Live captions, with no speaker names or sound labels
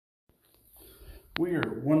We are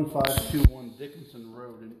 1521 Dockinson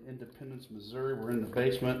Rd in Independence, Missouri. We're in the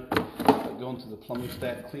basement, going through the plumbing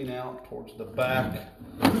stack clean out towards the back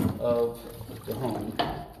of the home.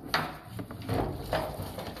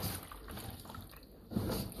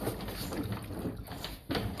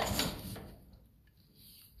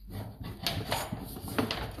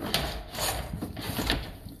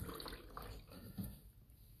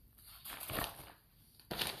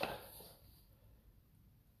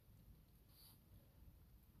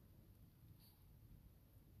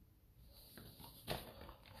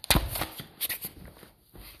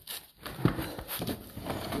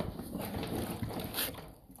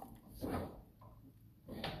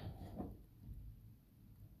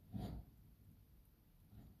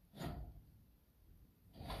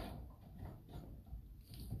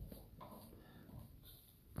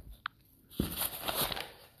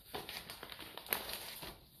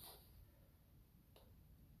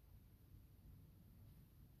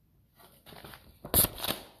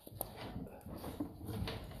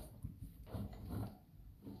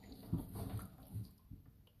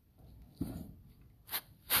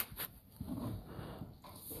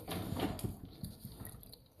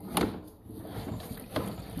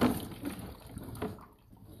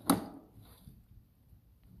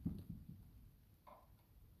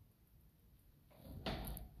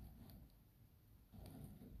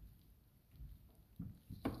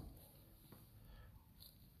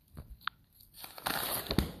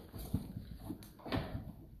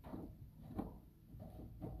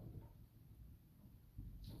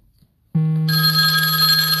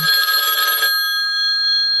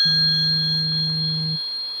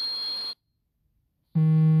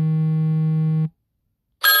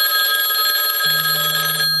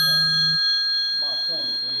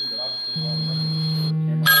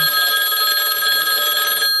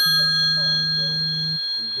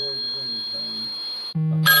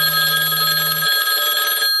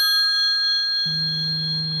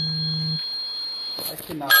 I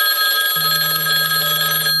cannot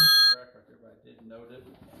crack right there, but I did note it.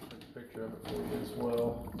 I'll take a picture of it for you as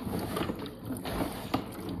well.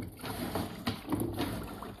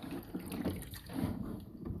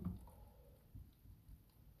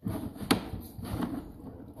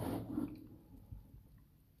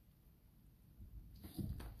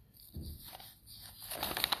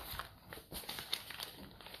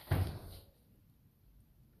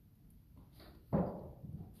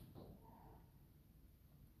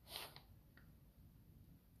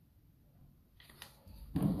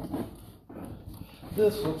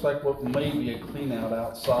 This looks like what may be a clean out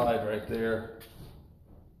outside right there.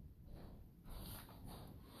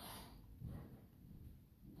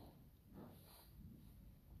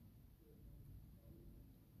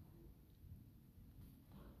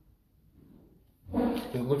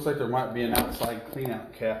 It looks like there might be an outside clean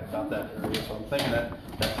out cap about that area, so I'm thinking that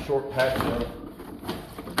short patch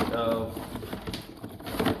of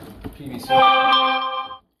PVC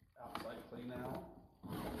outside clean out.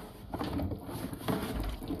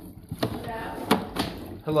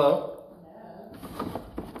 Hello?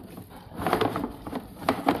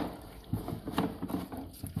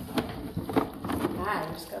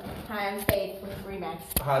 Hi, I'm Faith with Remax.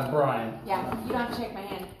 Hi, Brian. Yeah, you don't have to shake my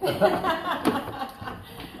hand.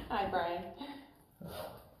 Hi, Brian.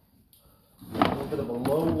 A little bit of a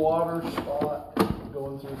low water spot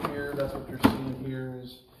going through here. That's what you're seeing here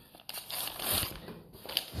is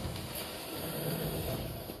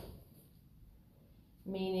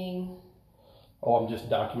Meaning? oh, I'm just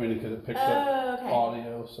documenting because it picks up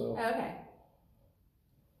audio, so. Okay.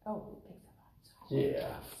 Oh, it picks up audio. Yeah.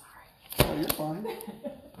 Sorry. Oh, you're fine.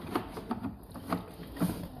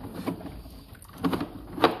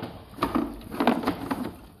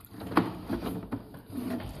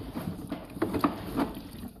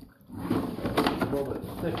 A little bit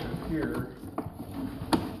thicker here.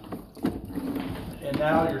 And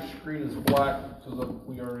now your screen is black because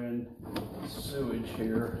we are in sewage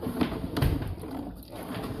here.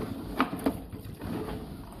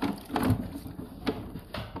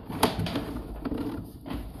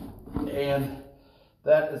 And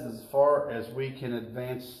that is as far as we can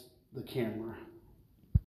advance the camera.